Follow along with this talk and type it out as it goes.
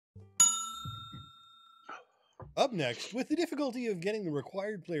Up next, with the difficulty of getting the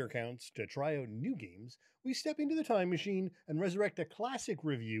required player counts to try out new games, we step into the time machine and resurrect a classic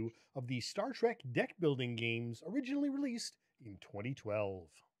review of the Star Trek deck building games originally released in 2012. All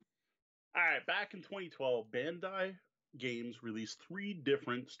right, back in 2012, Bandai Games released 3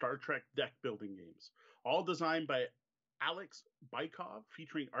 different Star Trek deck building games, all designed by Alex Bykov,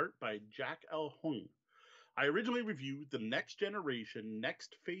 featuring art by Jack L. Hung. I originally reviewed the next generation,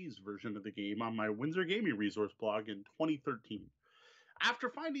 next phase version of the game on my Windsor Gaming Resource blog in 2013. After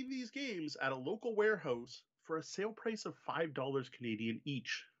finding these games at a local warehouse for a sale price of $5 Canadian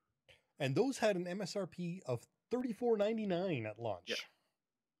each. And those had an MSRP of $34.99 at launch. Yeah.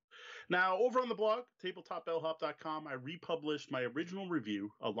 Now, over on the blog, tabletopbellhop.com, I republished my original review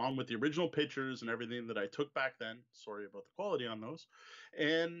along with the original pictures and everything that I took back then. Sorry about the quality on those.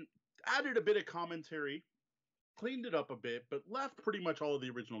 And added a bit of commentary, cleaned it up a bit, but left pretty much all of the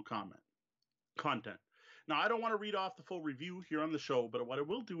original content. Now, I don't want to read off the full review here on the show, but what I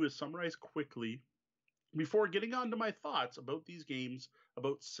will do is summarize quickly before getting on to my thoughts about these games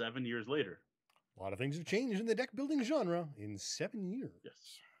about 7 years later. A lot of things have changed in the deck building genre in 7 years.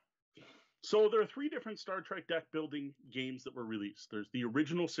 Yes. So there are 3 different Star Trek deck building games that were released. There's the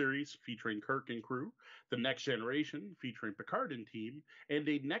original series featuring Kirk and crew, the Next Generation featuring Picard and team, and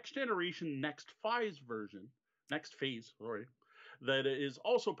a Next Generation Next Phase version, that is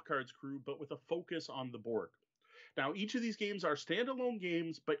also Picard's crew, but with a focus on the Borg. Now, each of these games are standalone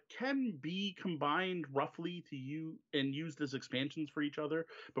games, but can be combined roughly to and used as expansions for each other,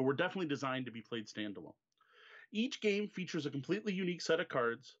 but were definitely designed to be played standalone. Each game features a completely unique set of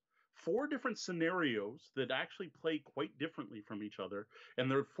cards, 4 different scenarios that actually play quite differently from each other,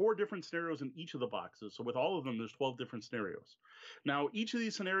 and there are 4 different scenarios in each of the boxes. So with all of them, there's 12 different scenarios. Now, each of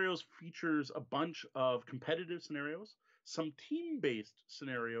these scenarios features a bunch of competitive scenarios, some team-based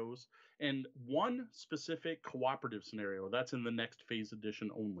scenarios, and 1 specific cooperative scenario. That's in the next phase edition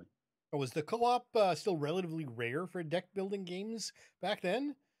only. Was the co-op still relatively rare for deck building games back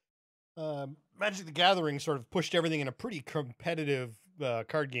then? Magic the Gathering sort of pushed everything in a pretty competitive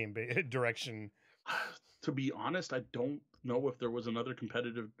card game direction. To be honest, I don't know if there was another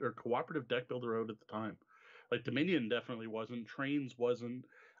competitive or cooperative deck builder out at the time. Like Dominion definitely wasn't. Trains wasn't.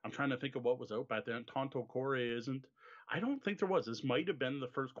 I'm trying to think of what was out back then. Tonto Core isn't. I don't think there was. This might have been the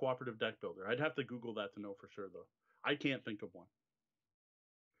first cooperative deck builder. I'd have to Google that to know for sure, though. I can't think of one.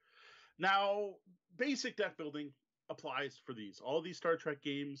 Now, basic deck building applies for these. All these Star Trek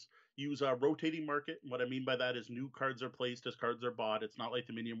games use a rotating market. What I mean by that is new cards are placed as cards are bought. It's not like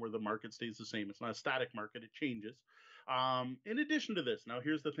Dominion where the market stays the same. It's not a static market. It changes. In addition to this, now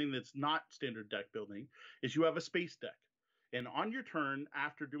here's the thing that's not standard deck building, is you have a space deck. And on your turn,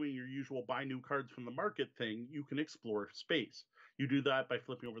 after doing your usual buy new cards from the market thing, you can explore space. You do that by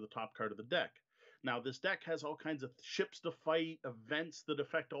flipping over the top card of the deck. Now, this deck has all kinds of ships to fight, events that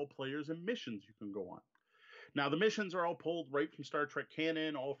affect all players, and missions you can go on. Now, the missions are all pulled right from Star Trek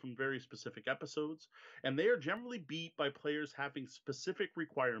canon, all from very specific episodes, and they are generally beat by players having specific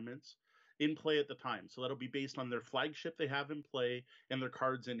requirements in play at the time. So that'll be based on their flagship they have in play and their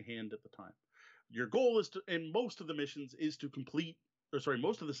cards in hand at the time. Your goal is to, in most of the missions, is to complete,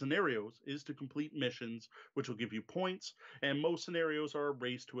 most of the scenarios is to complete missions, which will give you points, and most scenarios are a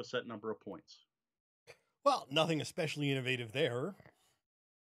race to a set number of points. Well, nothing especially innovative there.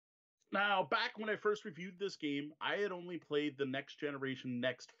 Now, back when I first reviewed this game, I had only played the Next Generation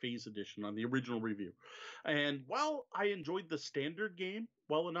Next Phase Edition on the original review. And while I enjoyed the standard game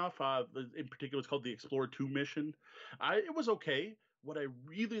well enough, in particular it's called the Explorer 2 mission, it was okay. What I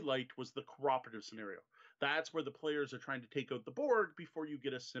really liked was the cooperative scenario. That's where the players are trying to take out the Borg before you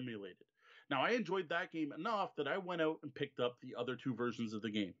get assimilated. Now, I enjoyed that game enough that I went out and picked up the other 2 versions of the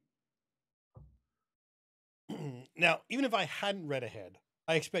game. Now, even if I hadn't read ahead,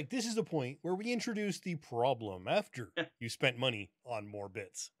 I expect this is the point where we introduce the problem after you spent money on more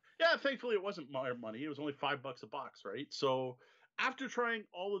bits. Yeah, thankfully it wasn't my money. It was only $5 a box, right? So after trying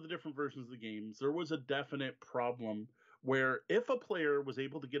all of the different versions of the games, there was a definite problem where if a player was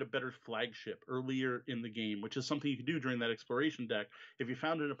able to get a better flagship earlier in the game, which is something you could do during that exploration deck, if you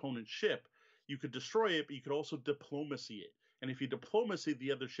found an opponent's ship, you could destroy it, but you could also diplomacy it. And if you diplomacy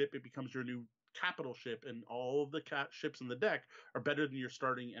the other ship, it becomes your new capital ship, and all of the ships in the deck are better than your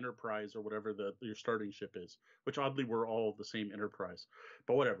starting Enterprise or whatever your starting ship is, which oddly were all the same Enterprise,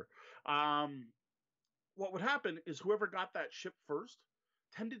 but whatever. What would happen is whoever got that ship first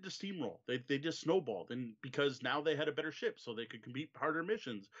tended to steamroll. They just snowballed, and because now they had a better ship, so they could compete harder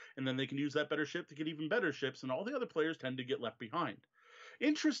missions, and then they can use that better ship to get even better ships, and all the other players tend to get left behind.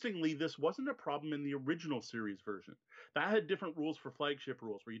 Interestingly, this wasn't a problem in the original series version. That had different rules for flagship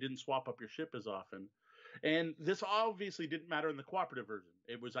rules, where you didn't swap up your ship as often. And this obviously didn't matter in the cooperative version.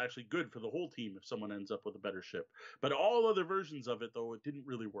 It was actually good for the whole team if someone ends up with a better ship. But all other versions of it, though, it didn't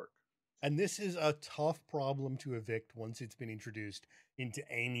really work. And this is a tough problem to evict once it's been introduced into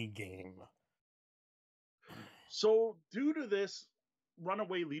any game. So, due to this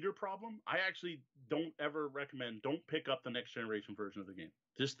runaway leader problem, I actually don't ever recommend, don't pick up the next generation version of the game.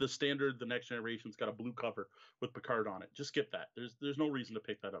 Just the standard, the next generation's got a blue cover with Picard on it. Just skip that. There's no reason to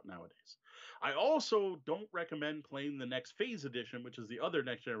pick that up nowadays. I also don't recommend playing the next phase edition, which is the other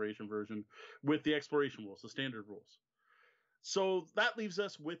next generation version, with the exploration rules, the standard rules. So that leaves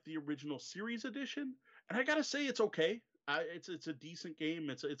us with the original series edition, and I gotta say it's okay. It's a decent game.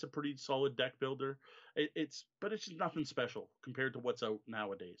 It's a pretty solid deck builder. But it's just nothing special compared to what's out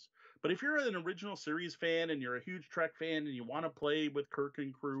nowadays. But if you're an original series fan and you're a huge Trek fan and you want to play with Kirk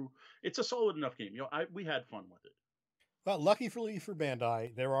and crew, it's a solid enough game. We had fun with it. Well, lucky for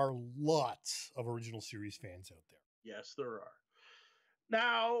Bandai, there are lots of original series fans out there. Yes, there are.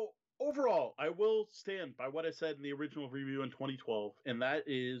 Now, overall, I will stand by what I said in the original review in 2012, and that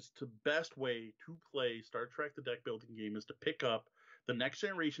is the best way to play Star Trek the deck building game is to pick up the Next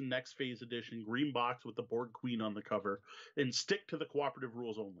Generation Next Phase Edition green box with the Borg Queen on the cover and stick to the cooperative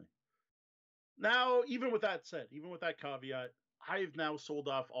rules only. Now, even with that said, even with that caveat, I've now sold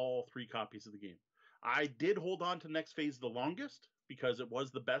off all 3 copies of the game. I did hold on to Next Phase the longest because it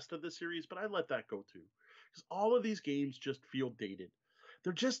was the best of the series, but I let that go too. Because all of these games just feel dated.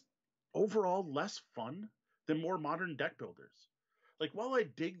 They're just overall less fun than more modern deck builders. Like, while I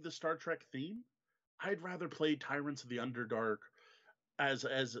dig the Star Trek theme, I'd rather play Tyrants of the Underdark as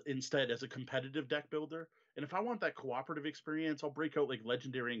instead as a competitive deck builder. And if I want that cooperative experience, I'll break out like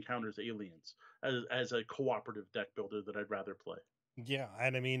Legendary Encounters Aliens as a cooperative deck builder that I'd rather play. Yeah,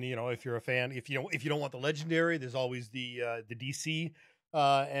 and I mean, if you're a fan, if you don't want the legendary, there's always the DC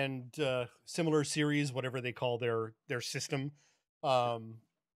and similar series, whatever they call their system,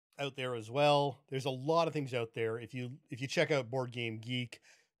 out there as well. There's a lot of things out there. If you check out Board Game Geek,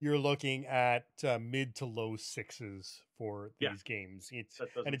 you're looking at mid to low 6s for these games.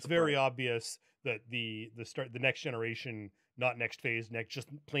 It's very obvious that the next generation, not next phase, just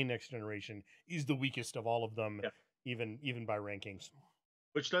plain next generation, is the weakest of all of them. Yeah. Even by rankings,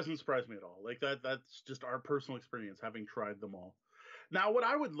 which doesn't surprise me at all. Like that's just our personal experience having tried them all. Now, what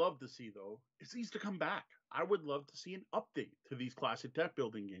I would love to see though is these to come back. I would love to see an update to these classic deck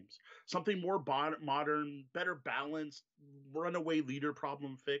building games, something more modern, better balanced, runaway leader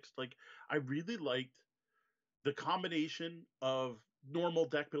problem fixed. Like, I really liked the combination of normal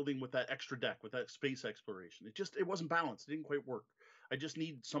deck building with that extra deck, with that space exploration. It wasn't balanced. It didn't quite work. I just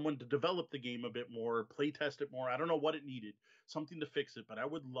need someone to develop the game a bit more, play test it more. I don't know what it needed, something to fix it, but I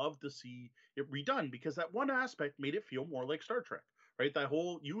would love to see it redone because that one aspect made it feel more like Star Trek, right? That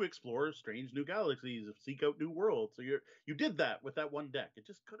whole you explore strange new galaxies, seek out new worlds. So you did that with that one deck. It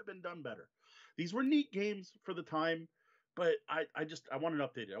just could have been done better. These were neat games for the time, but I want an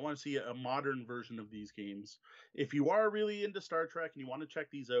update. I want to see a modern version of these games. If you are really into Star Trek and you want to check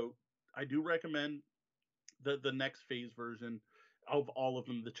these out, I do recommend the next phase version of all of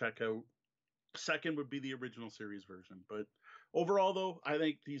them to check out. Second would be the original series version. But overall, though, I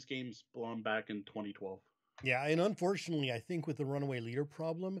think these games belong back in 2012. Yeah, and unfortunately, I think with the runaway leader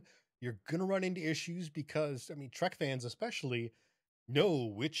problem, you're going to run into issues because, I mean, Trek fans especially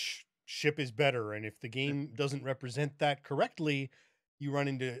know which ship is better. And if the game doesn't represent that correctly, you run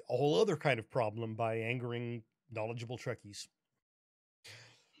into a whole other kind of problem by angering knowledgeable Trekkies.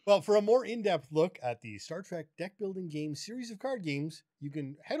 Well, for a more in-depth look at the Star Trek deck building game series of card games, you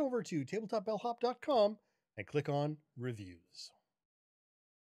can head over to tabletopbellhop.com and click on Reviews.